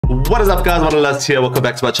What is up, guys? Wanderness here. Welcome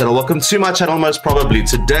back to my channel. Welcome to my channel, most probably.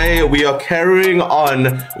 Today we are carrying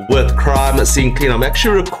on with crime scene clean. I'm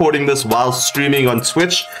actually recording this while streaming on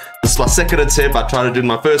Twitch. This is my second attempt. I tried to do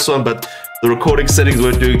my first one, but the recording settings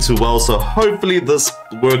weren't doing too well, so hopefully this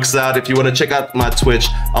works out. If you want to check out my Twitch,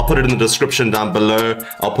 I'll put it in the description down below.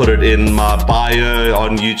 I'll put it in my bio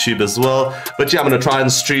on YouTube as well. But yeah, I'm going to try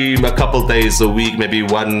and stream a couple days a week, maybe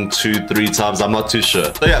 1, 2, 3 times. I'm not too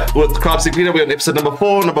sure. So yeah, with Crime Scene Cleanup, we're on episode number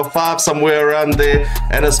 4, number 5, somewhere around there.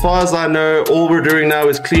 And as far as I know, all we're doing now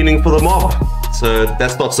is cleaning for the mob. So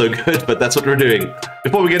that's not so good, but that's what we're doing.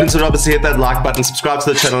 Before we get into it, obviously hit that like button, subscribe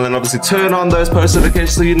to the channel, and obviously turn on those post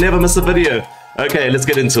notifications so you never miss a video. Okay, let's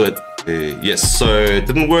get into it. Yes, so it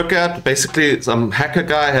didn't work out. Basically, some hacker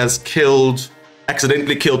guy has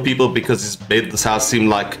accidentally killed people because he's made this house seem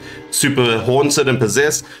like super haunted and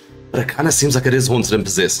possessed. But it kind of seems like it is haunted and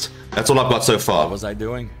possessed. That's all I've got so far. What was I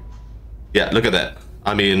doing? Yeah, look at that.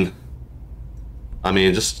 I mean,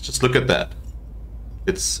 just look at that.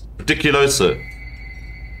 It's ridiculoso.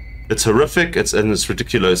 It's horrific. It's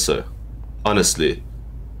ridiculoso. Honestly.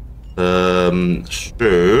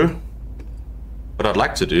 Sure. What I'd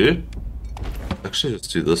like to do. Actually, let's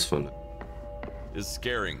do this for now. Is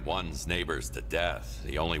scaring one's neighbors to death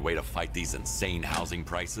the only way to fight these insane housing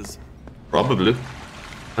prices? Probably.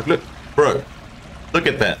 Like, look, bro. Look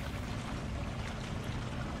at that.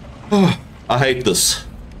 Oh, I hate this.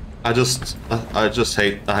 I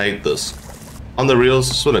hate this. On the reels,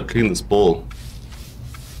 just want to clean this ball.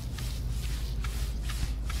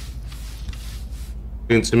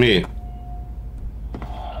 Clean to me.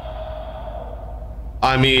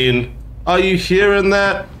 I mean, are you hearing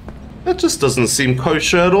that? That just doesn't seem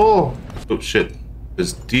kosher at all. Oh shit.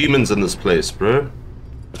 There's demons in this place, bro.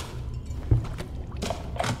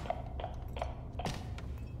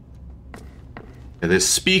 Okay, there's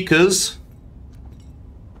speakers.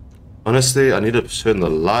 Honestly, I need to turn the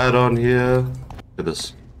light on here. Look at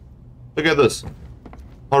this. Look at this.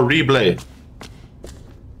 I'll replay.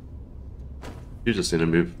 You just need to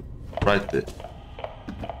move right there.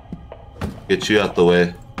 Get you out the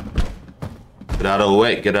way. Get out of the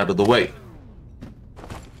way. Get out of the way.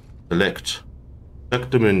 Collect.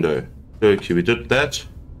 Collect the window. Okay, we did that.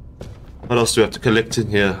 What else do we have to collect in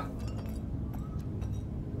here?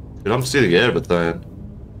 Dude, I'm stealing everything.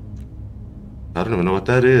 I don't even know what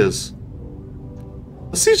that is.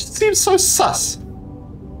 This seems so sus.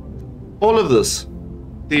 All of this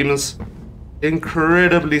seems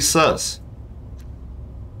incredibly sus.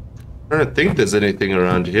 I don't think there's anything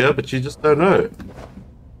around here, but you just don't know.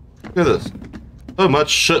 Look at this. So much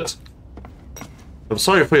shit. I'm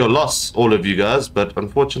sorry for your loss, all of you guys, but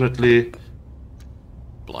unfortunately...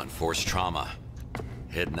 Blunt force trauma.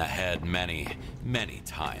 Hit in the head many, many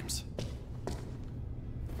times.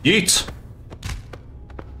 Yeet!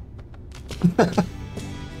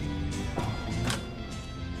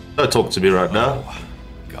 Don't talk to me right now. Oh,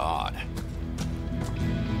 God.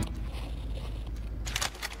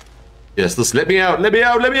 Yes, this let me out, let me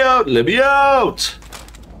out, let me out, let me out!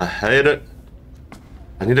 I hate it.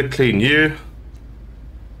 I need to clean you.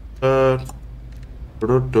 I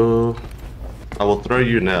will throw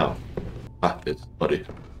you now. Ah, it's buddy.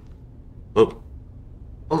 Oh.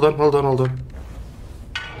 Hold on, hold on, hold on.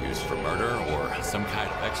 Used for murder or some kind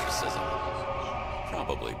of exorcism?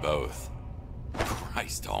 Probably both.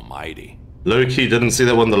 Christ almighty. Low-key didn't see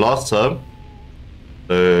that one the last time.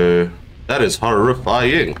 That is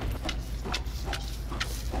horrifying.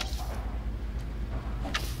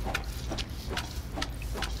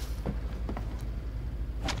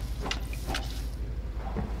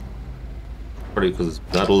 Probably because it's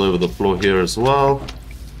blood all over the floor here as well.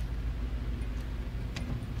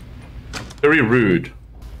 Very rude.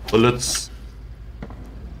 Bullets.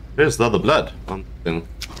 There's the other blood. One thing.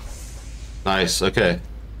 Nice, okay.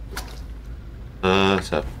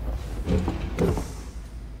 So.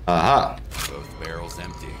 Aha. Both barrels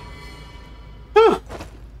empty.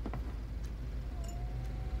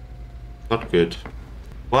 Not good.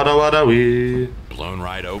 Wada wee. Blown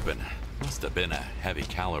right open. Must have been a heavy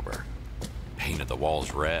caliber. Painted the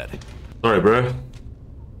walls red. Sorry, bro.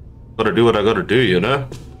 Gotta do what I gotta do, you know?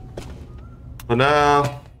 For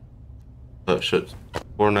now. Oh, shit.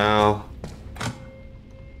 For now.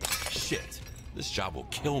 Shit. This job will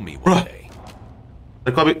kill me one day.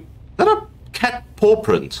 That got me. Is that a cat paw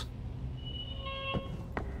print?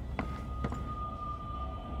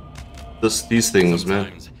 These things, Sometimes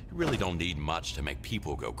man. you really don't need much to make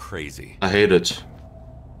people go crazy. I hate it.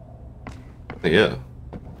 Yeah.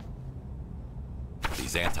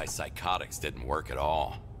 These antipsychotics didn't work at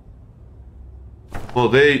all. Well,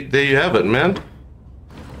 there you have it, man.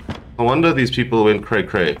 No wonder these people went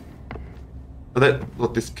cray-cray. Are there,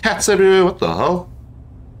 what, there's cats everywhere? What the hell?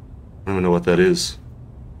 I don't even know what that is.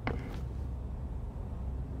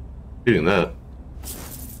 Doing that.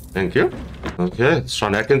 Thank you. Okay, let's try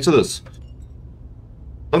and hack into this.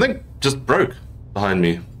 Something just broke behind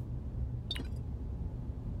me.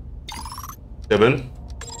 7,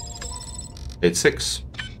 8, 6.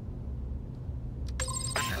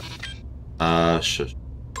 Shit.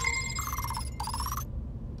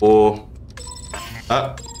 4.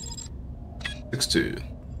 6, 2.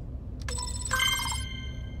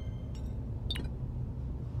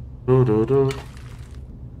 Do.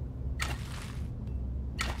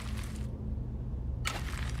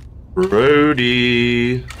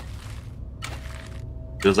 Brody.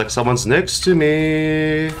 Feels like someone's next to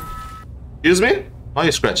me. Excuse me? Why are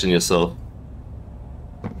you scratching yourself?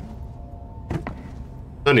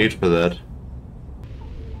 No need for that.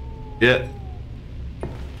 Yeah.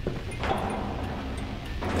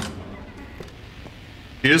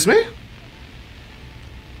 Excuse me?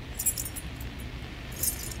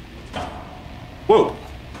 Whoa.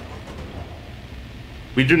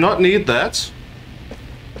 We do not need that.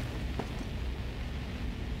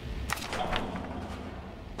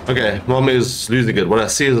 Okay, Mom is losing it. What I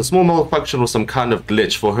see is a small malfunction or some kind of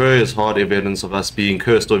glitch. For her is hard evidence of us being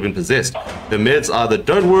cursed or even possessed. Her meds either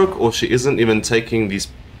don't work or she isn't even taking these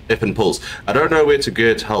effing pills. I don't know where to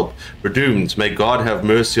get help. We're doomed. May God have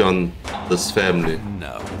mercy on this family.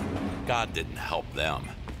 No, God didn't help them.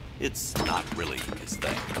 It's not really his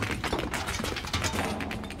thing.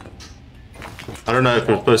 I don't know if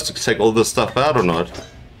we're supposed to take all this stuff out or not.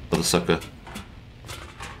 Mother sucker.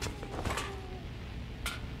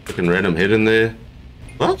 Fucking random head in there.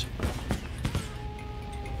 What?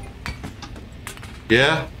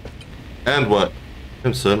 Yeah. And what?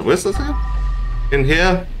 Simpson. Where's this thing? In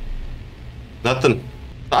here? Nothing.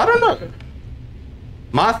 I don't know.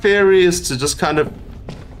 My theory is to just kind of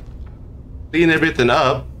clean everything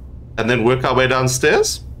up and then work our way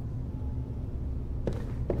downstairs.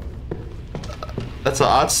 That's how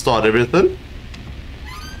I'd start everything.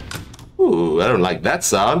 Ooh, I don't like that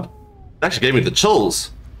sound. It actually gave me the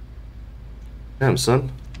chills. Damn,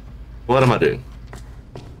 son. What am I doing?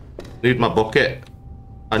 Need my bucket.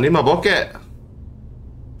 I need my bucket.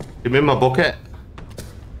 Give me my bucket.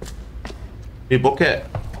 Need bucket.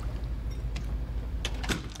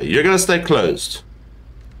 You're gonna stay closed.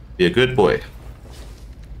 Be a good boy.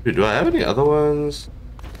 Dude, do I have any other ones?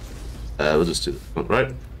 We'll just do this one,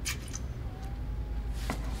 right?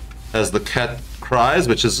 As the cat cries,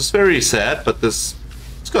 which is just very sad, but this,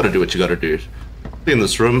 it's got to do what you got to do. Clean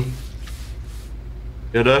this room.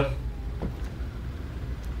 You know?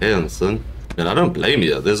 Damn, son. Man, I don't blame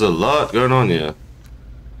you. There's a lot going on here.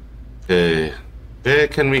 Okay. Where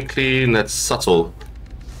can we clean? That's subtle.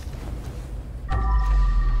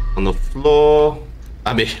 On the floor.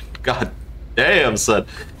 I mean, god damn, son.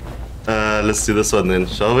 Let's do this one then,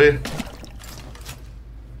 shall we?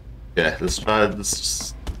 Yeah, let's try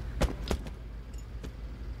this.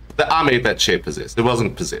 I made that chair possessed. It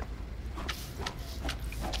wasn't possessed.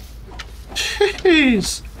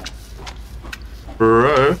 Jeez.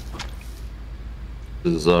 Bro.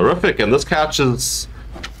 This is horrific. And this couch is...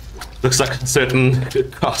 looks like a certain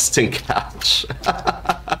casting couch.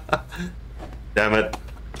 Damn it.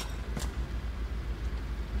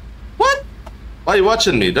 What? Why are you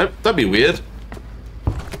watching me? Don't be weird.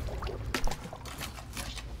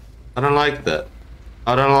 I don't like that.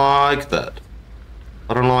 I don't like that.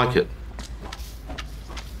 I don't like it.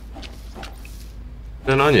 What's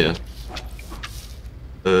going on here?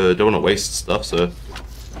 Don't want to waste stuff, so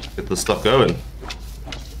get this stuff going.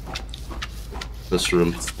 This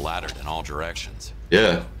room. It's splattered in all directions.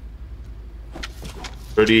 Yeah.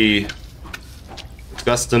 Pretty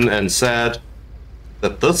disgusting and sad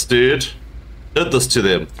that this dude did this to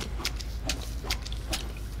them.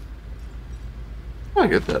 I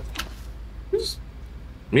get that. Is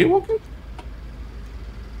me walking?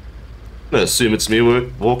 I assume it's me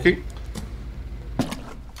walking.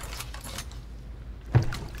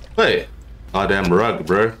 Hey, goddamn rug,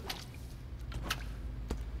 bro.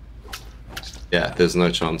 Yeah, there's no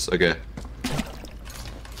chance. Okay.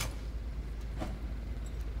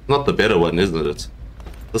 Not the better one, isn't it?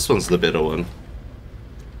 This one's the better one.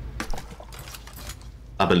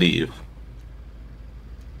 I believe.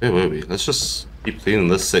 Where were we? Let's just keep cleaning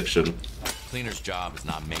this section. Cleaner's job is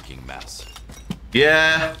not making mess.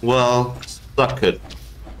 Yeah, well, suck it.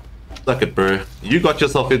 Suck it, bro. You got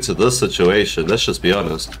yourself into this situation, let's just be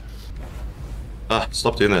honest. Ah,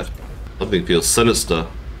 stop doing that. Something feels sinister.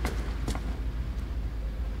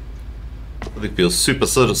 Something feels super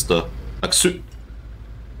sinister. Like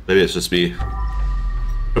Maybe it's just me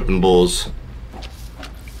tripping balls.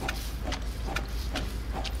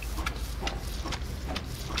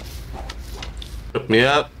 Trip me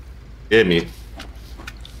up. Hear me.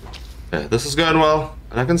 Yeah, this is going well.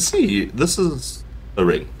 And I can see this is a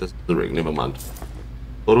ring. This is the ring, never mind.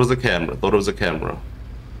 Thought it was a camera. Thought it was a camera.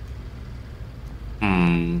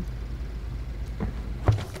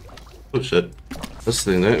 Oh shit. This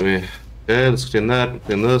thing, don't we? Okay, let's clean that,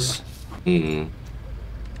 clean this.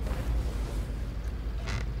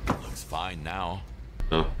 Looks fine now.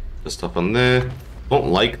 No, there's stuff on there.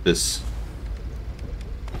 Don't like this.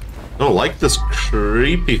 Don't like this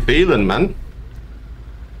creepy feeling, man.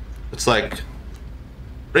 It's like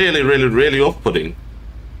really, really, really off-putting.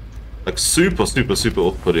 Like super, super, super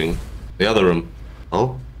off-putting. The other room.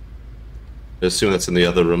 Oh, I assume that's in the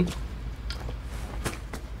other room.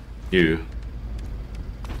 You.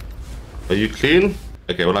 Are you clean?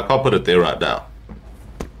 Okay, well I can't put it there right now.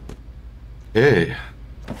 Okay.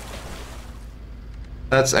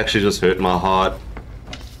 That's actually just hurt my heart.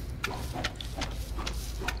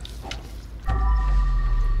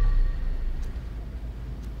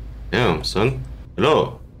 Damn, son.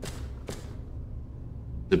 Hello.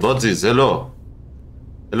 The bodies, hello.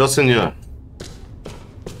 Hello, senor.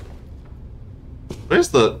 Where's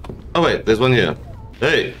the... Oh wait, there's one here.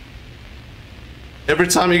 Hey. Every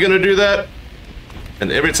time you're gonna do that,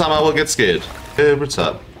 and every time I will get scared. Every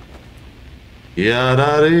time.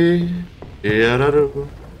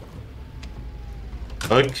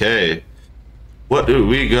 Okay. What do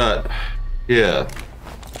we got here?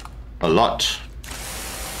 A lot.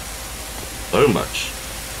 So much.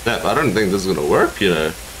 Damn, I don't think this is gonna work, you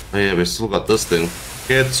know. Oh yeah, we still got this thing.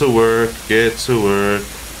 Get to work, get to work.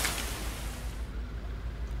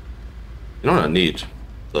 You know what I need?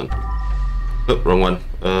 Done. Oh, wrong one.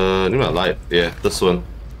 Need my light. Yeah, this one.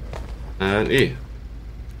 And E.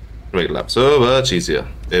 Make lap so much easier.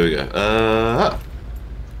 There we go.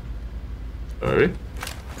 Sorry.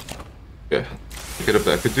 Okay. Get it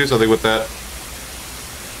back. Could do something with that.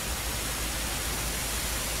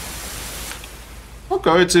 Not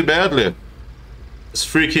going too badly. As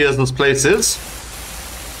freaky as this place is,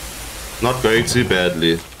 not going too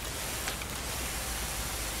badly.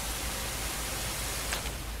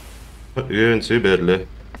 Not going too badly.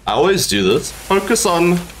 I always do this. Focus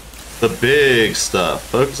on the big stuff.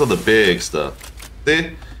 Focus on the big stuff.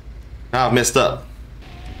 See? Now I've messed up.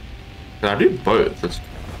 Can I do both?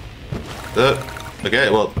 Okay,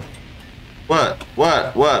 well.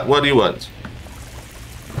 What do you want?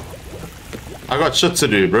 I got shit to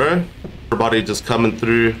do, bro. Everybody just coming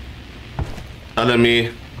through, telling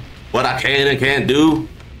me what I can and can't do.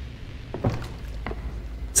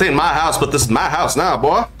 This ain't my house, but this is my house now,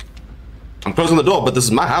 boy. I'm closing the door, but this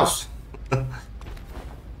is my house.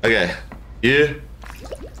 Okay, you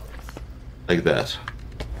like that.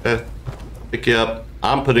 Okay. Pick you up.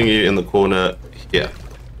 I'm putting you in the corner here.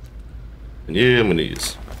 And you, I'm gonna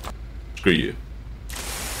use. Screw you.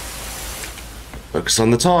 Focus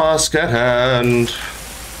on the task at hand.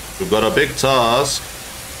 We've got a big task.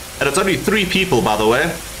 And it's only 3 people, by the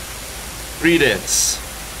way. 3 deaths.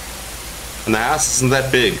 And the house isn't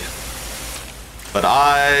that big. But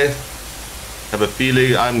I have a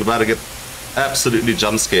feeling I'm about to get absolutely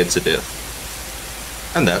jump scared to death.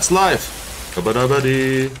 And that's life.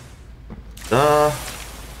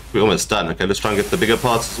 We're almost done. Okay, let's try and get the bigger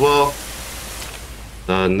parts as well.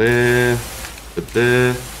 Done there. Good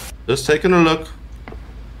there. Just taking a look.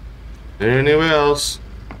 Anywhere else?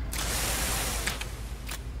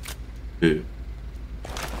 Ooh.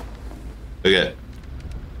 Okay.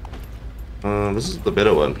 This is the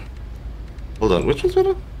better one. Hold on, which one's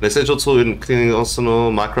better? An essential tool in cleaning the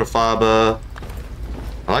arsenal, microfiber.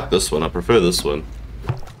 I like this one, I prefer this one.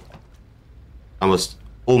 I was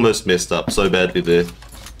almost messed up so badly there.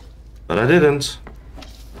 But I didn't.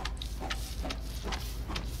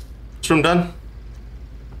 This room done?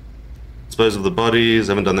 Dispose of the bodies,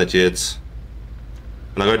 haven't done that yet.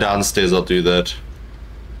 When I go downstairs, I'll do that.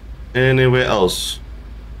 Anywhere else?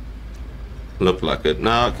 Look like it.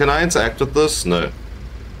 Now, can I interact with this? No.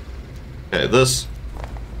 Okay, this.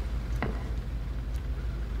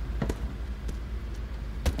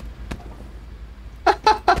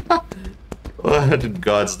 What in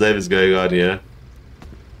God's name is going on here?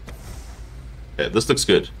 Okay, this looks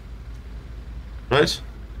good. Right?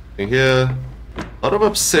 In here. A lot of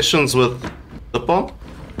obsessions with the bomb.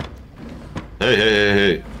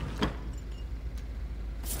 Hey.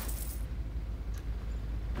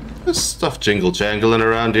 There's stuff jingle jangling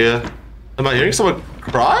around here. Am I hearing someone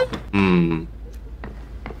cry?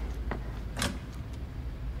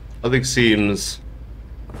 Nothing seems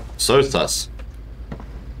so sus.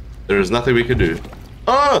 There is nothing we can do.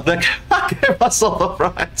 Oh, the cat gave us all the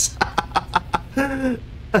rights.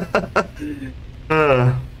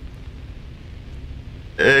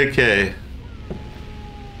 Okay.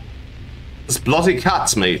 This bloody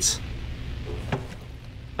cat, mate.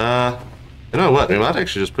 You know what? We might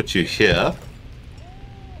actually just put you here.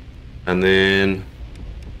 And then...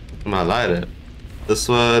 I might light it. This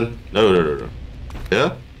one... No.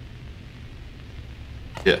 Here?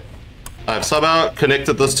 Yeah. I've somehow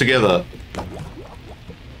connected this together.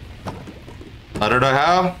 I don't know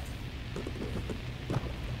how.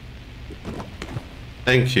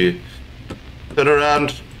 Thank you. Turn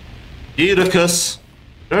around. Eutychus.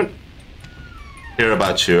 Don't care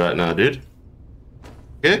about you right now, dude.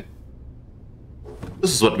 Okay?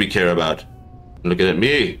 This is what we care about. Looking at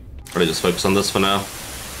me. Probably just focus on this for now.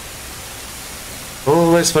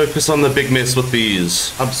 Always focus on the big mess with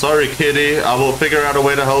these. I'm sorry, kitty. I will figure out a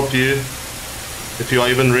way to help you. If you are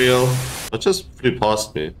even real. It just flew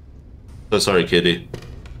past me. So sorry, kitty.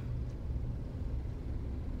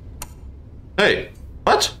 Hey,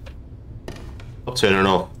 what? I'll turn it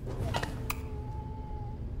off.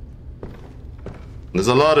 There's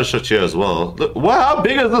a lot of shit here as well. Look, wow, how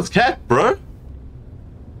big is this cat, bro?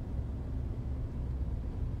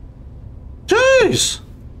 Jeez!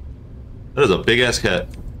 That is a big ass cat.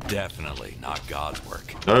 Definitely not God's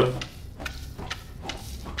work. Nope.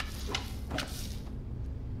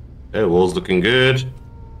 Okay, wall's looking good.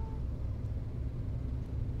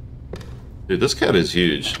 Dude, this cat is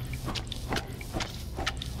huge.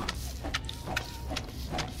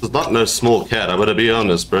 This is not no small cat, I'm gonna be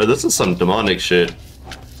honest, bro. This is some demonic shit.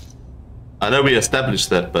 I know we established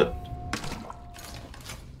that, but...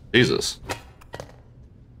 Jesus.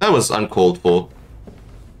 That was uncalled for.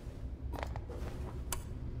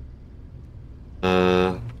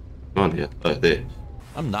 Come on here. Oh, there.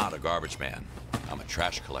 I'm not a garbage man. I'm a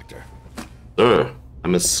trash collector. Sir,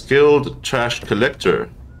 I'm a skilled trash collector.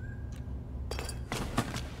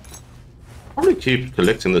 Probably keep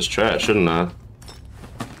collecting this trash, shouldn't I?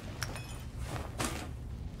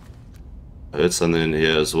 I heard something in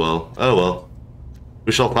here as well. Oh well.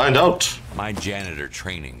 We shall find out. My janitor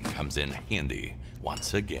training comes in handy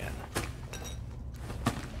once again.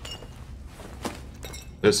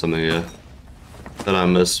 There's something here that I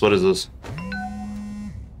missed. What is this?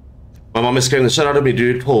 My mom is scaring the shit out of me,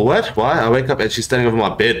 dude. Paul, what? Why? I wake up and she's standing over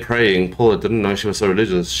my bed praying. Paul, I didn't know she was so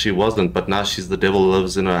religious. She wasn't, but now she's the devil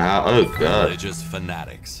lives in her house. Oh, God. Religious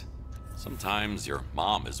fanatics. Sometimes your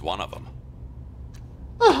mom is one of them.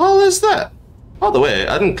 The hell is that? By the way,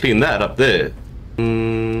 I didn't clean that up there.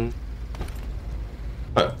 Oh.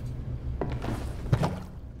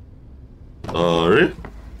 Sorry.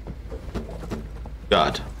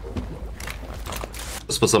 God.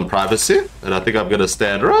 Just for some privacy, and I think I'm gonna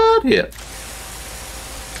stand right here.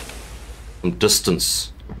 Some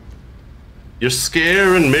distance. You're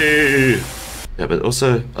scaring me. Yeah, but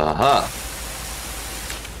also, aha.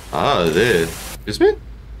 Ah, there. Excuse me?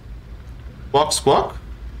 Squawk, squawk.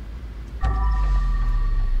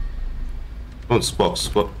 Come on, squawk,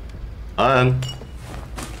 squawk. Iron.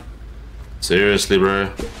 Seriously,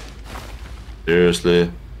 bro.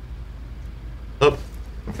 Seriously. Up.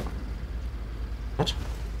 What?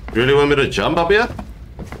 You really want me to jump up here?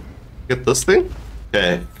 Get this thing?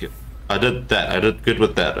 Okay. I did that. I did good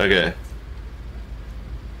with that. Okay.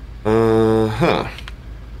 Huh.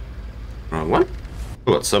 Wrong one.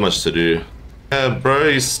 We've got so much to do. Yeah, bro,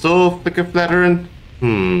 you still flicker flattering?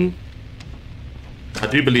 I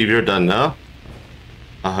do believe you're done now.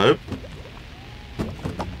 I hope.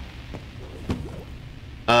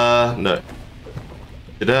 No.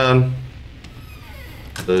 Get down.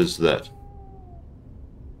 There's that.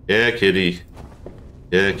 Yeah, kitty.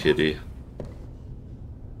 Yeah, kitty.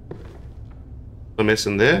 No mess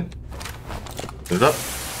in there. Put it up.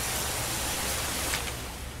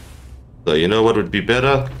 So, you know what would be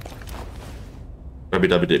better? Grubby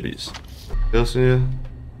dubby dibbies. Anything else in here?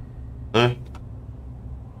 No?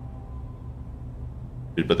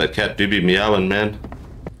 Dude, but that cat do be meowing, man.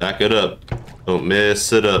 Back it up. Don't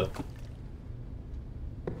mess it up.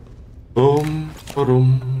 Boom,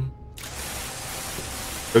 boom.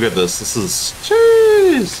 Look at this. This is...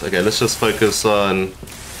 Jeez. Okay, let's just focus on...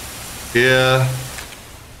 here.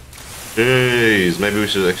 Jeez. Maybe we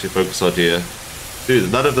should actually focus on here.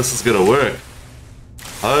 Dude, none of this is gonna work.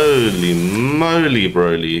 Holy moly,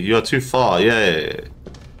 broly. You are too far. Yeah.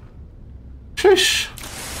 Sheesh.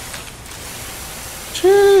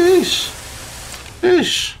 Sheesh.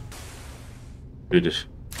 Sheesh. Dude,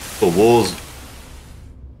 the walls.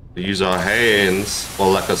 We use our hands.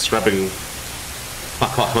 Well, like a scrubbing.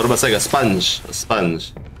 Fuck, what am I saying? A sponge. A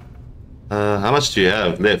sponge. How much do you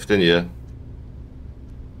have left in here?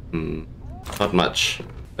 Not much.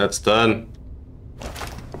 That's done.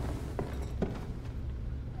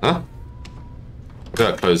 Huh? Maybe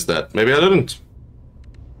I closed that. Maybe I didn't.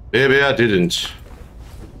 Maybe I didn't.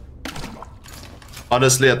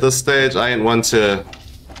 Honestly, at this stage, I ain't want to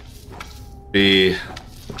be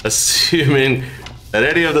assuming that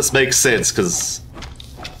any of this makes sense, because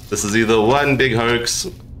this is either one big hoax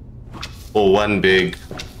or one big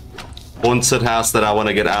haunted house that I want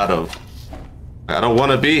to get out of. I don't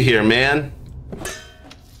want to be here, man.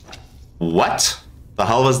 What the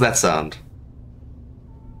hell was that sound?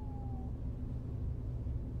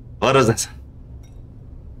 What is that?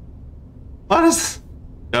 What is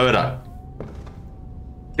going on?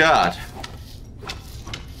 God.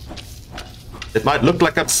 It might look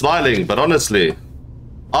like I'm smiling, but honestly,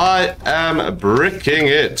 I am bricking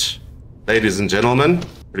it. Ladies and gentlemen,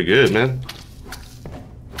 pretty good, man.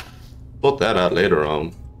 Sort that out later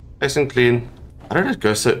on. Nice and clean. How did it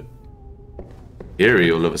go so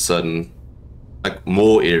eerie all of a sudden? Like,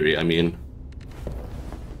 more eerie, I mean.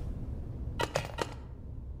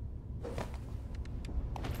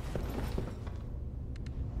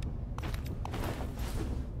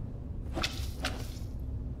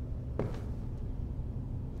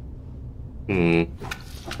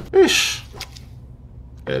 Ish.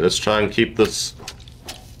 Okay, let's try and keep this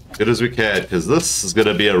good as we can, because this is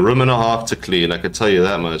gonna be a room and a half to clean, I can tell you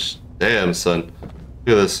that much. Damn, son. Look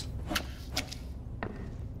at this.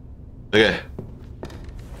 Okay.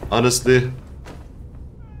 Honestly,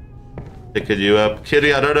 picking you up.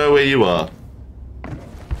 Kitty, I don't know where you are.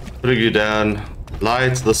 Putting you down.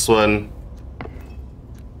 Light, this one.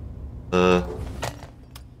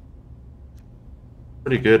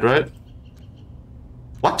 Pretty good, right?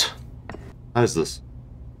 What? How is this?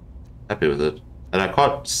 Happy with it. And I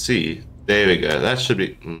can't see. There we go. That should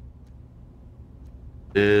be...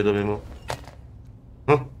 A little bit more.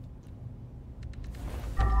 Huh?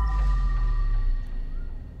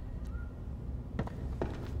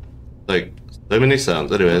 Like, so many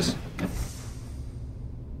sounds. Anyways.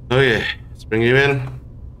 Okay, let's bring you in.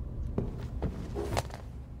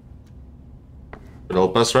 Good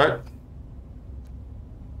old bus, right?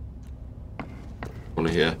 Over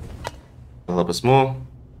here. I'll help us more.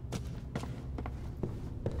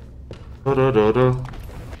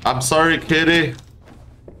 I'm sorry, kitty.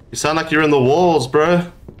 You sound like you're in the walls,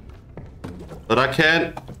 bro. But I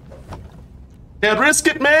can't risk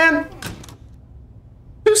it, man.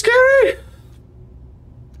 Too scary.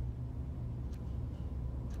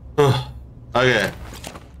 Okay.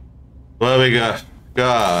 What do we got?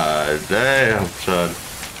 God damn, son.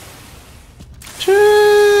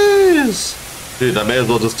 Jeez. Dude, I may as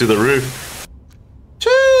well just do the roof.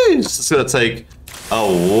 Jeez. It's gonna take a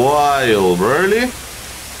while, really.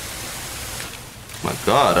 My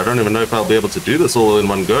God, I don't even know if I'll be able to do this all in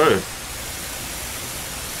one go.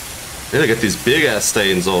 I need to get these big ass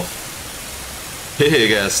stains off.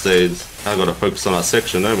 Big ass stains. I gotta focus on our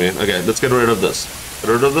section, don't we? Okay, let's get rid of this. Get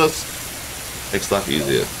rid of this. Makes life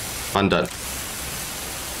easier. I'm done.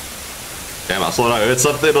 Damn, I thought I heard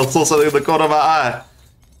something or saw something in the corner of my eye.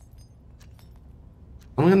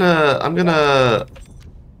 I'm gonna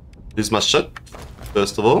lose my shit,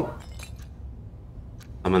 first of all.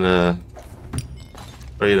 I'm gonna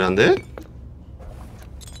throw you down there.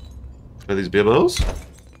 Are these beer bottles?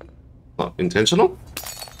 Not intentional.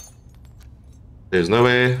 There's no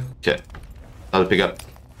way. Okay. How to pick up.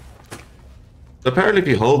 Apparently if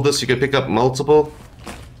you hold this, you can pick up multiple.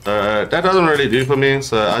 That doesn't really do for me,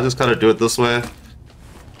 so I just kind of do it this way.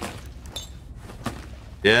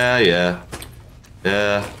 Yeah.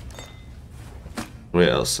 Where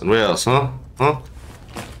else? And where else, huh?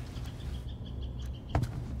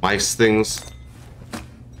 Mice things.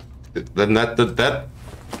 Then that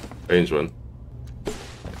strange one.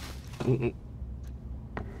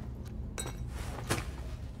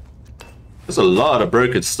 There's a lot of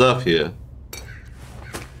broken stuff here.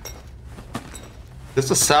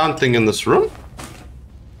 There's a sound thing in this room?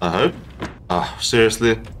 I hope. Ah,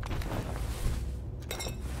 seriously?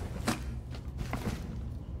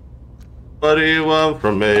 What do you want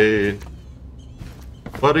from me?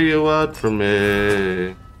 What do you want from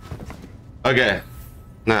me? Okay.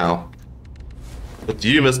 Now, with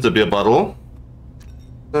you, Mr. Beer Bottle,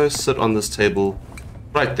 go sit on this table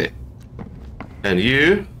right there. And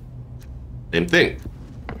you, same thing.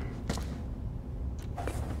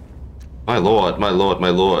 My lord, my lord, my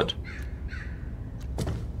lord.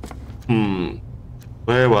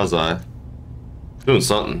 Where was I? Doing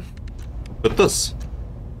something. With this.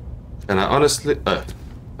 And I honestly... how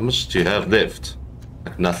much do you have left?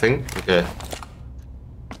 Like nothing? Okay.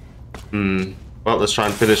 Well, let's try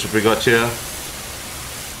and finish what we got here.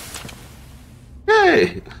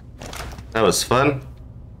 Yay! That was fun.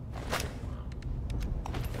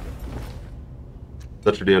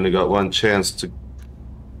 Literally only got one chance to...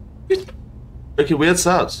 Okay, weird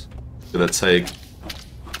sounds. Gonna take...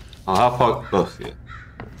 Oh, how far... Oh, yeah.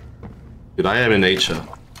 Dude, I am in nature.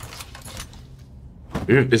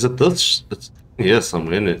 Is it this? It's here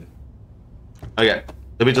somewhere, isn't it? Okay,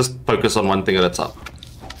 let me just focus on one thing at a time.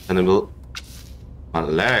 And then we'll... My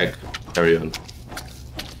lag. Carry on.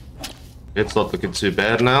 It's not looking too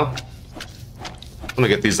bad now. I'm gonna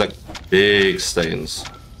get these, like, big stains.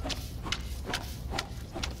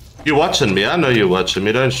 You're watching me. I know you're watching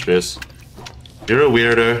me. Don't stress. You're a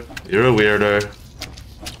weirdo. You're a weirdo.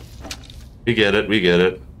 We get it. We get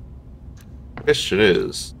it. Question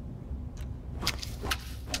is...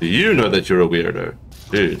 Do you know that you're a weirdo?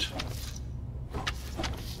 Dude.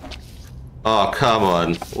 Oh, come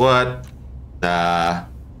on. What? Nah.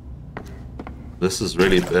 This is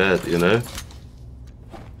really bad, you know?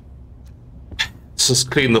 Let's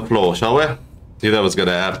just clean the floor, shall we? Knew that was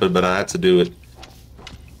gonna happen, but I had to do it.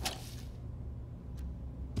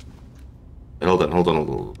 Hold on, hold on, hold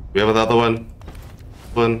on. We have another one?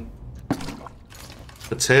 One.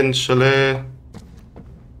 Potentially.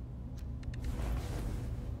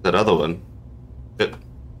 That other one.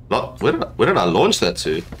 Where did I launch that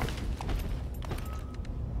to?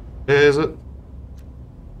 Where is it?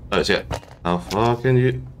 Oh, it's yeah. How far can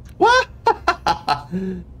you... What?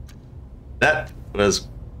 That was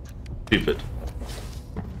stupid.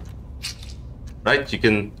 Right, you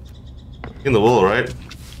can... In the wall, right?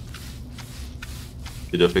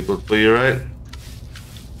 Be difficult for you, right?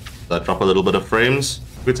 I drop a little bit of frames.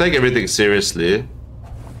 We take everything seriously.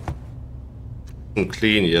 And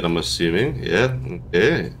clean yet, I'm assuming. Yeah,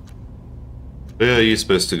 okay. Where are you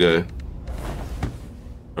supposed to go?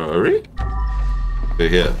 Hurry? Go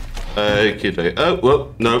here. Okay, oh,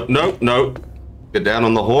 well, no, no, no. Get down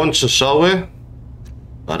on the haunch, shall we?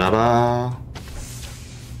 Ba-da-ba.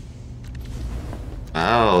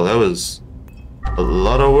 Wow, that was a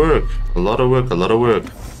lot of work. A lot of work, a lot of work.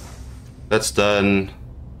 That's done.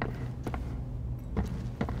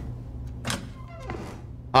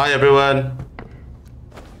 Hi, everyone.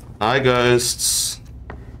 Hi, ghosts.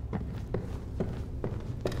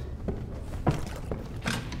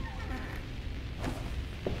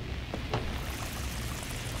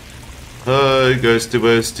 Hi, ghosty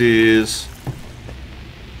woasties.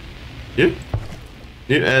 New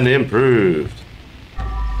and improved.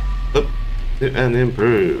 Up, new and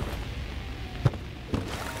improved.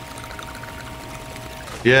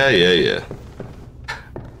 Yeah.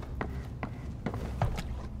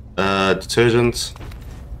 Detergent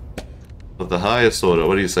of the highest order.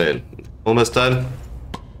 What are you saying? Almost done?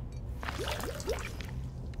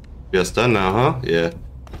 Yes, done now, huh? Yeah.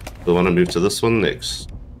 We want to move to this one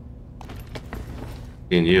next.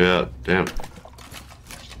 Getting you out. Damn.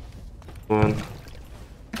 One.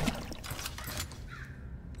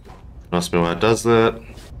 Ask me why it does that.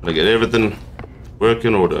 I get everything work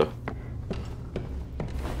in order.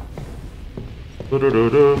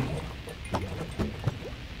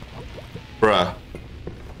 Bruh.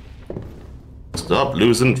 Stop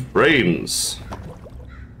losing frames.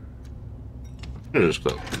 I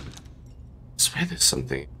swear there's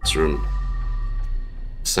something in this room.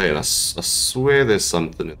 I'm saying, I swear there's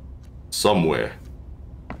something somewhere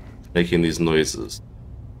making these noises.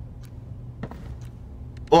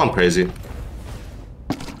 Oh, I'm crazy.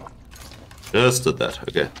 Just did that,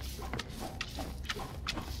 okay.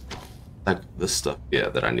 Like this stuff, yeah,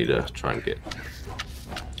 that I need to try and get.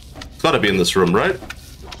 It's gotta be in this room, right?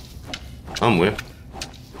 Somewhere.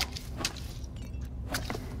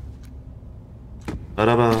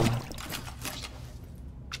 Ba-da-ba.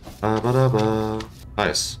 Ba-ba-da-ba.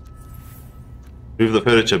 Nice. Move the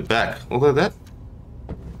furniture back. Although that...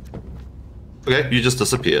 Okay, you just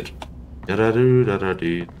disappeared. Da-da-doo,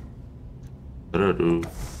 da-da-dee. Da-da-doo.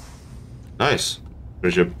 Nice.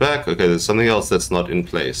 Furniture back. Okay, there's something else that's not in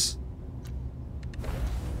place.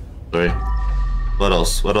 Sorry. What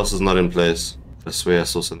else? What else is not in place? I swear I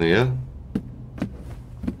saw something here.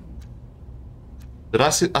 Did I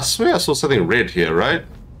see? I swear I saw something red here, right?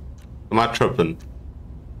 Am I tripping?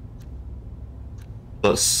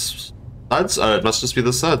 The suds? Oh, it must just be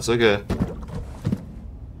the suds. Okay.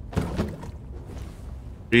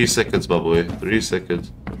 3 seconds, my boy. 3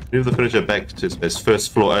 seconds. Move the furniture back to space.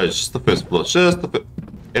 First floor. Oh, it's just the first floor. Just the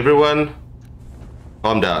everyone,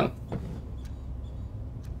 calm down.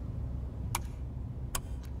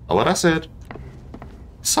 Oh, what I said.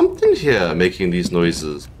 Something here making these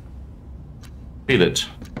noises. Feel it.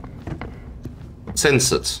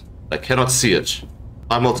 Sense it. I cannot see it.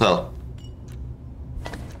 Time will tell.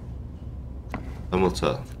 Time will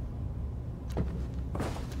tell.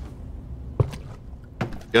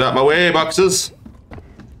 Get out my way, boxes!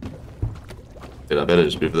 Wait, I better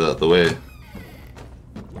just move that out of the way. I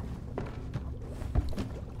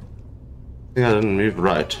think I didn't move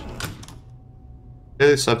right.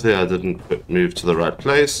 Okay, something I didn't move to the right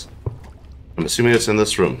place. I'm assuming it's in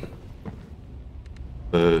this room.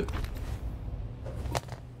 I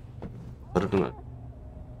don't know.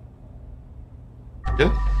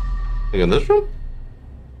 Yeah? I think in this room?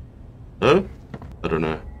 No? I don't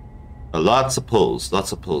know. Lots of pulls,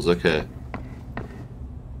 okay.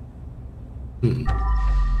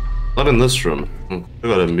 Not in this room. I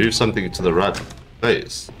gotta move something to the right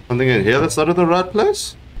place. Something in here that's not in the right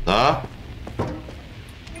place? Ah.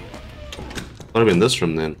 What have been in this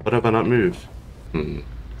room then? What have I not moved?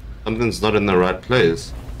 Something's not in the right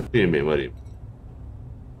place. What do you mean? What do you mean?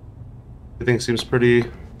 Everything seems pretty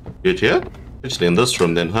good here? Actually in this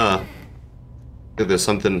room then, huh? I think there's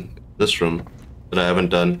something in this room that I haven't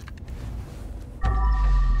done.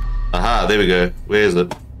 Aha, there we go. Where is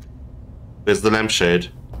it? Where's the lampshade?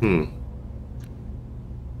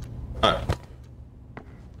 Alright.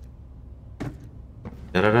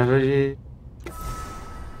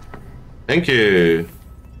 Thank you.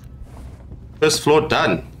 First floor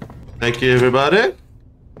done. Thank you, everybody.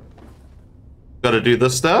 Gotta do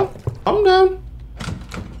this now. Calm down.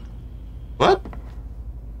 What?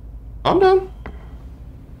 Calm down.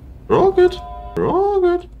 We're all good. We're all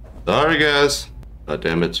good. Sorry, guys. God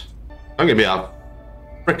damn it. Don't get me a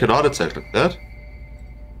freaking heart attack like that.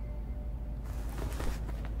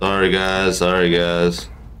 Sorry, guys. Sorry, guys.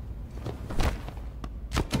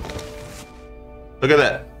 Look at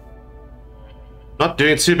that. Not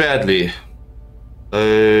doing too badly.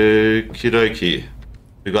 Okie dokie.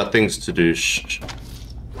 We got things to do. Shh.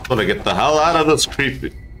 Gotta get the hell out of this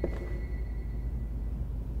creepy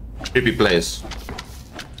place.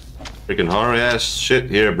 Freaking horror ass shit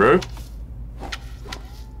here, bro.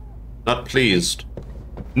 Not pleased.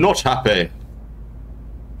 Not happy.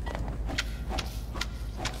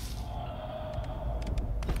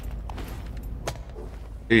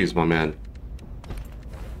 Please, my man.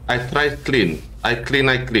 I try clean. I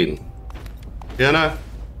clean. You know?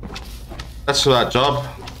 That's my job.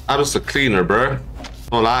 I'm just a cleaner, bro. That's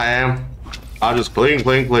all I am. I just clean.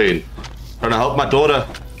 Trying to help my daughter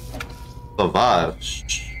survive.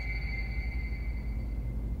 Shh.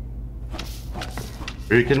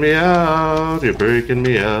 Freaking me out. You're freaking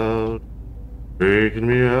me out. Freaking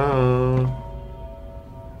me out.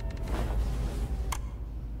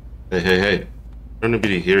 Hey. I'm gonna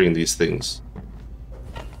be hearing these things.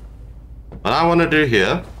 What I want to do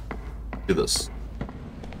here, do this.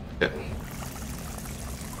 Okay.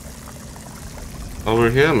 Over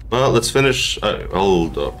here. Well, let's finish.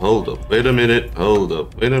 Hold up. Wait a minute.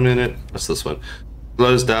 What's this one?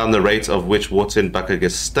 Slows down the rate of which water in bucket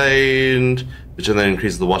gets stained, which then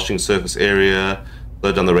increases the washing surface area.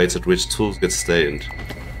 Slow down the rate at which tools get stained.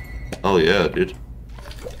 Oh yeah, dude.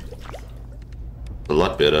 A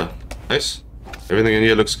lot better. Nice. Everything in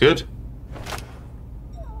here looks good.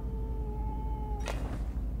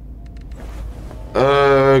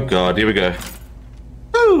 Oh god, here we go.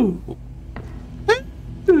 Ooh.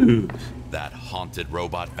 That haunted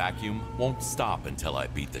robot vacuum won't stop until I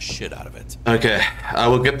beat the shit out of it. Okay, I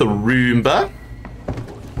will get the Roomba.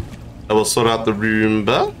 I will sort out the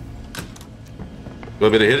Roomba. You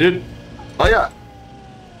want me to hit it? Oh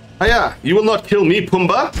yeah, you will not kill me,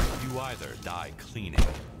 Pumbaa. You either die cleaning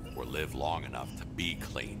or live long enough to be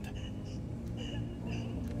cleaned.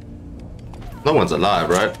 No one's alive,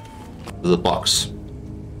 right? There's a box.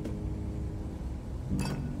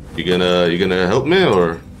 You gonna help me,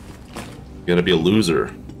 or you gonna be a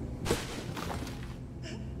loser?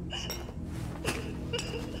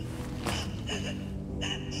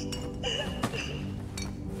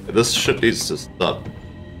 This shit needs to stop.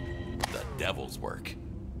 The devil's work.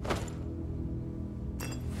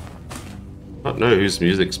 I don't know whose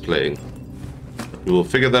music's playing. We will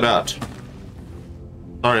figure that out.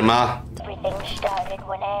 Sorry, Ma. Everything started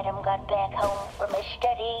when Adam got back home from his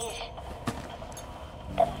studies.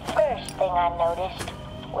 The first thing I noticed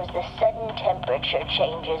was the sudden temperature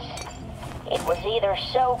changes. It was either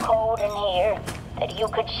so cold in here that you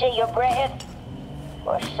could see your breath,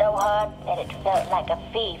 or so hot that it felt like a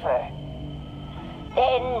fever.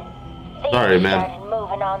 Then things started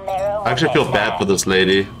moving on their own. I actually feel bad for this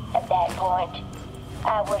lady. At that point,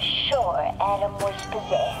 I was sure Adam was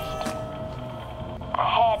possessed. I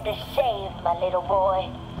had to save my little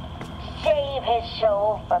boy. Save his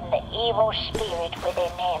soul from the evil spirit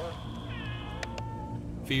within him.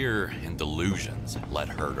 fear and delusions led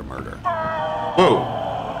her to murder. Whoa.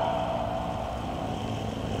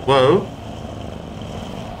 Whoa.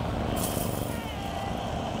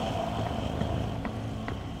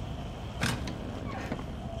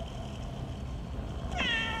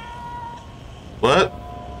 What?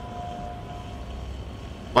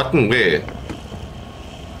 Button where?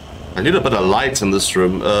 I need a bit of light in this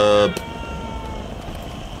room.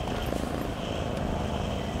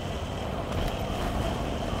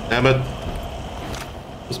 Damn it.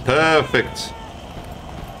 It's perfect.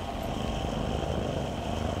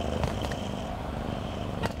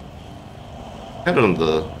 Head on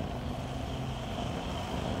the...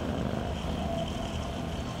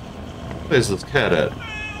 Where's this cat at?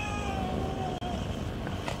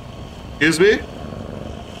 Excuse me?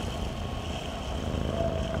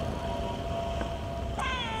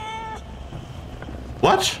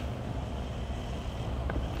 What?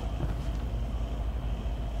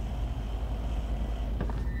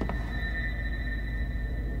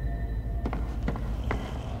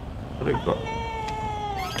 What do you got?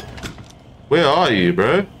 Where are you,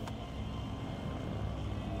 bro?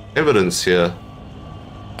 Evidence here.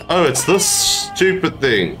 Oh, it's this stupid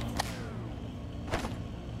thing.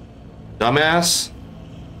 Dumbass.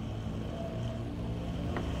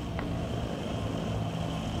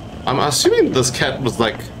 I'm assuming this cat was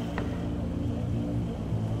like...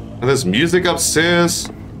 And there's music upstairs.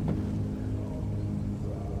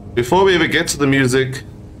 Before we ever get to the music,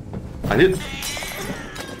 I need...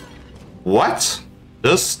 What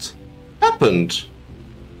just happened?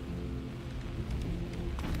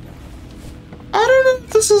 I don't know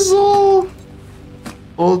if this is all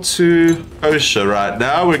too kosher right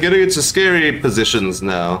now. We're getting into scary positions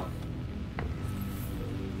now.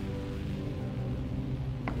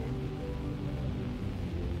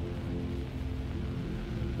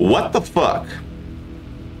 What the fuck?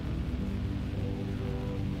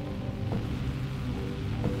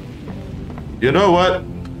 You know what?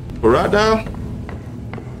 For right now,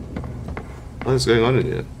 what is going on in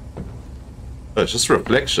here? Oh, it's just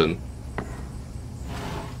reflection.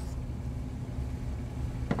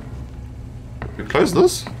 We close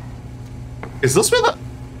this? Is this where the...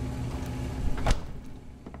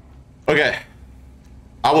 Okay.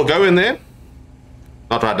 I will go in there.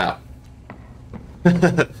 Not right now.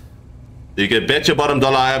 You can bet your bottom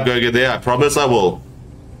dollar I am going in there. I promise I will.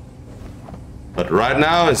 But right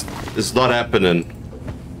now, it's not happening.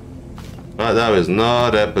 Right now, it's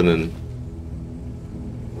not happening.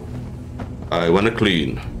 I want to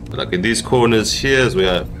clean. Like in these corners here is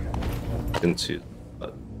where I can see.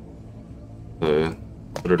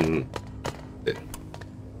 Put it in there.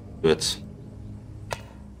 Good.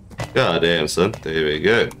 God damn, son. There we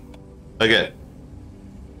go. Okay.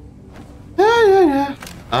 Yeah.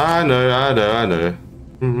 I know.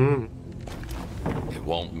 Mm-hmm. It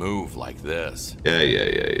won't move like this. Yeah.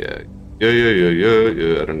 Yeah. I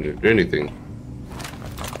don't do anything.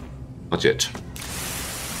 Not yet.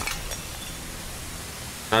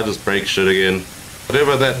 I just break shit again.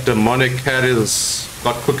 Whatever that demonic cat is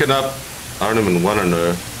got cooking up, I don't even want to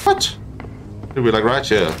know. What? It'll be like right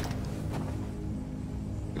here.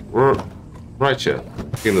 We're right here.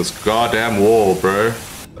 In this goddamn wall, bro.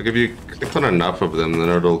 Like if you click on enough of them, then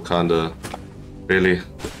it'll kinda really...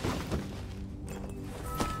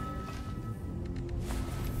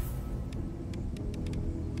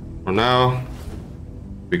 For now,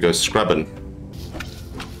 we go scrubbing.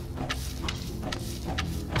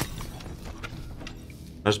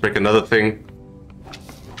 Let's break another thing.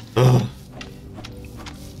 Ugh.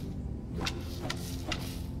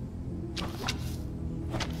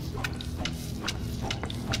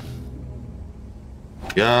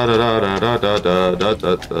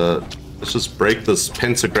 Let's just break this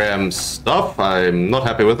pentagram stuff. I'm not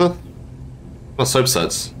happy with it. My soap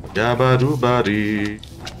suds. Yabba-doo buddy.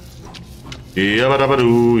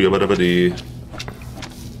 Yabba-dabba-doo, yabba-dabba-dee.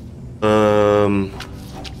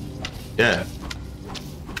 Yeah.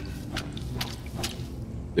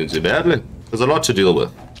 Didn't too badly. There's a lot to deal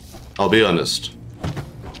with. I'll be honest.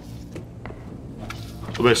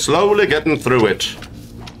 We're slowly getting through it.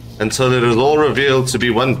 Until it is all revealed to be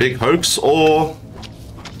one big hoax or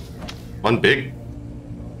one big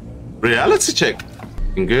reality check.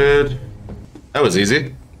 Looking good. That was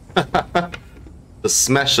easy. Just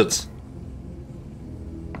smash it.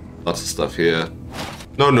 Lots of stuff here.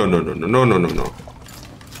 No. No.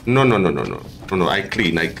 I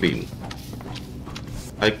clean.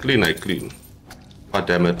 God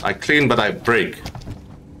damn it. I clean but I break.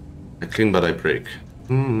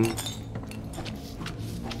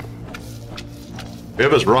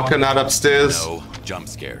 Whoever's rocking out upstairs. No jump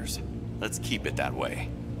scares. Let's keep it that way.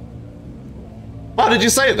 Why did you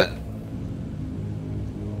say that?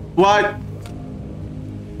 Why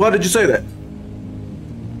did you say that?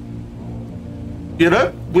 You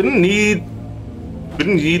know, wouldn't need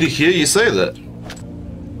to hear you say that.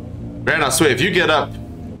 Gran, I swear, if you get up,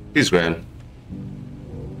 please, Gran.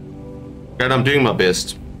 Gran, I'm doing my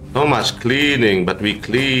best. So much cleaning, but we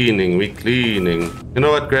cleaning. You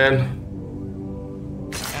know what,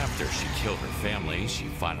 Gran? After she killed her family, she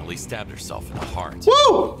finally stabbed herself in the heart.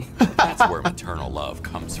 Woo! That's where maternal love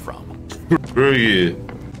comes from. Screw you.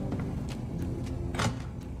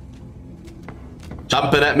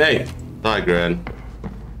 Jumping at me. Hi, Gran.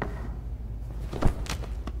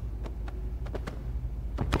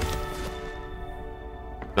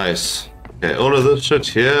 Nice. Okay, all of this shit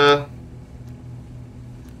here.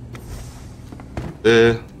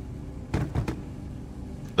 There.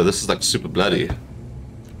 Oh, this is like super bloody. How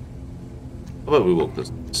about we walk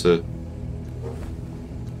this? So.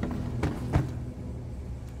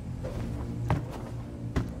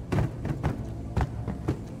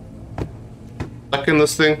 Stuck in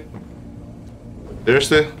this thing?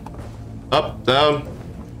 Seriously? Up, down.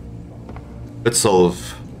 Let's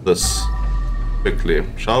solve this quickly,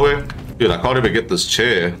 shall we? Dude, I can't even get this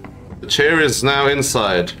chair. The chair is now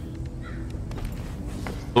inside.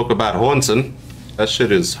 Talk about haunting. That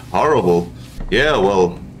shit is horrible. Yeah,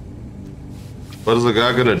 well, what is the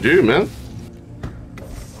guy gonna do, man?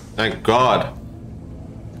 Thank God.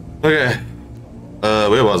 Okay.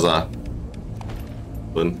 Where was I?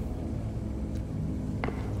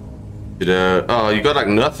 Oh, you got like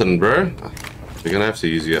nothing, bro. We're gonna have to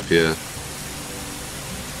use you up here.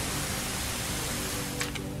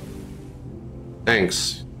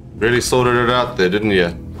 Thanks. Really sorted it out there, didn't you?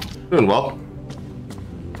 Doing well.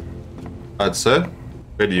 I'd say.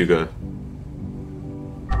 Where do you go?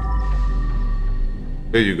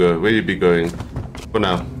 Where you go? Where you be going? For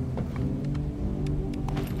now.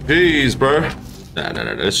 Jeez, bro.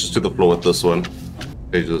 Nah. Let's just do the floor with this one.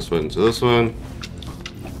 Change this one to this one.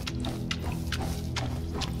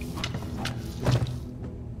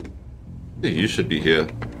 Hey, you should be here.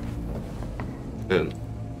 Then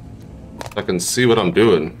I can see what I'm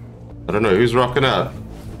doing. I don't know who's rocking out.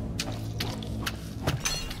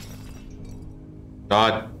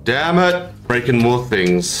 God damn it! Breaking more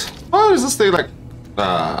things. Oh, is this thing like?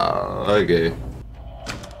 Ah, okay.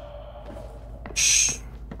 Shh.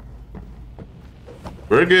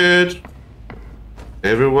 We're good.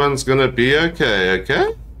 Everyone's gonna be okay,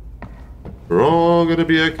 okay? We're all gonna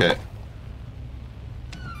be okay.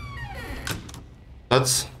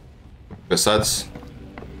 Suds. Go suds.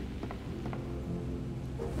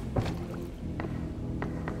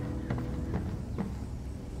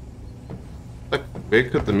 Like, where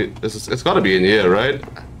could the it's gotta be in here, right?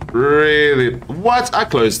 Really? What? I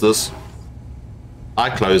closed this. I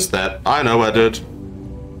closed that. I know I did.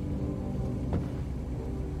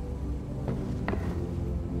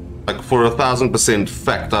 Like for 1000%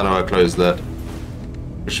 fact, I know I closed that.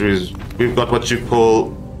 Which means we've got what you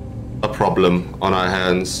call a problem on our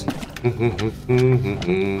hands.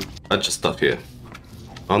 Bunch of stuff here.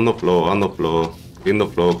 On the floor, on the floor. Clean the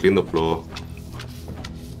floor, clean the floor.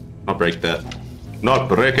 Not break that. Not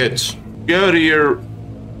break it. Go to your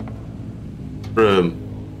room.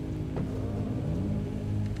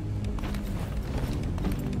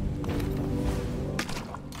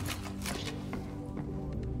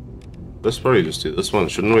 Let's probably just do this one,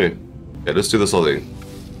 shouldn't we? Yeah, let's do this whole thing.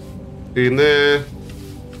 Clean there.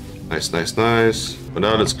 Nice, nice, nice. But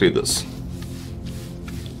now let's clean this.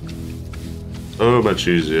 So much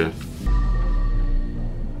easier.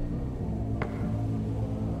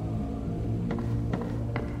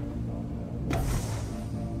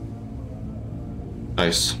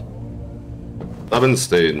 Nice. Stubborn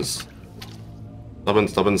stains.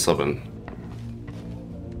 Stubborn.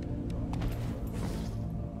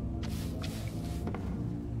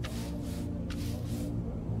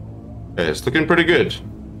 Okay, it's looking pretty good.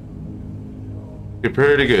 Looking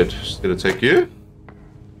pretty good. Just gonna take you.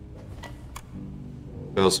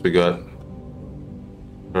 What else we got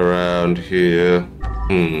around here?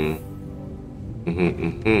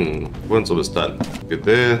 One's almost done. Good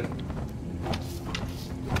there.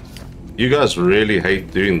 You guys really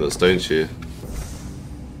hate doing this, don't you?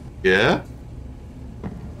 Yeah?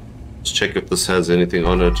 Let's check if this has anything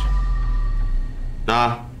on it.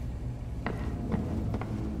 Nah.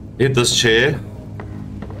 Need this chair.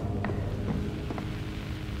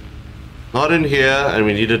 Not in here, and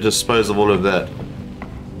we need to dispose of all of that.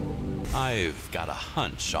 I've got a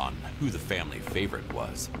hunch on who the family favorite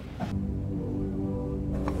was.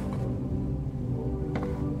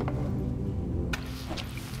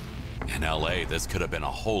 In LA, this could have been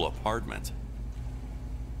a whole apartment.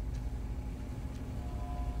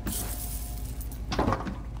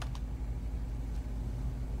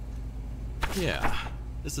 Yeah,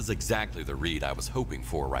 this is exactly the read I was hoping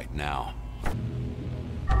for right now.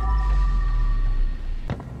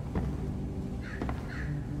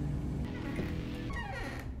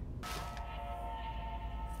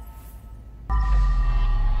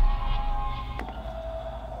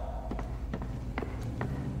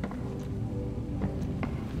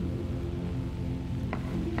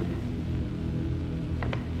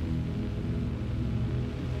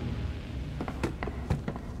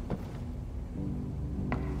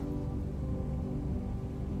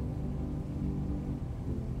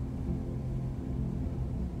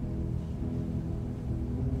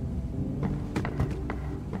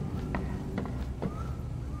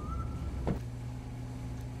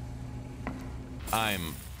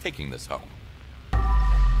 I'm taking this home.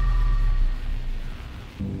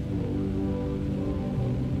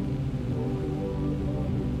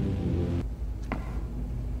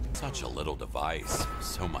 Such a little device,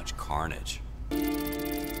 so much carnage.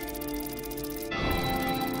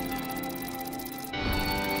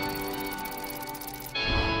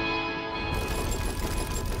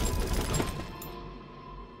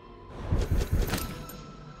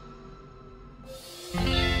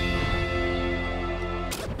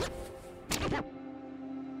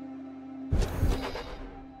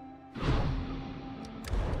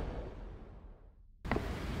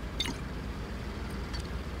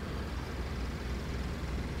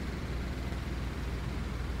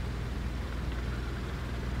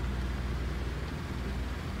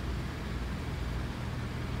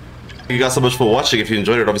 Thank you guys so much for watching. If you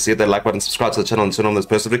enjoyed it, obviously hit that like button, subscribe to the channel, and turn on those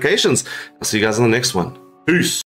post notifications. I'll see you guys in the next one. Peace.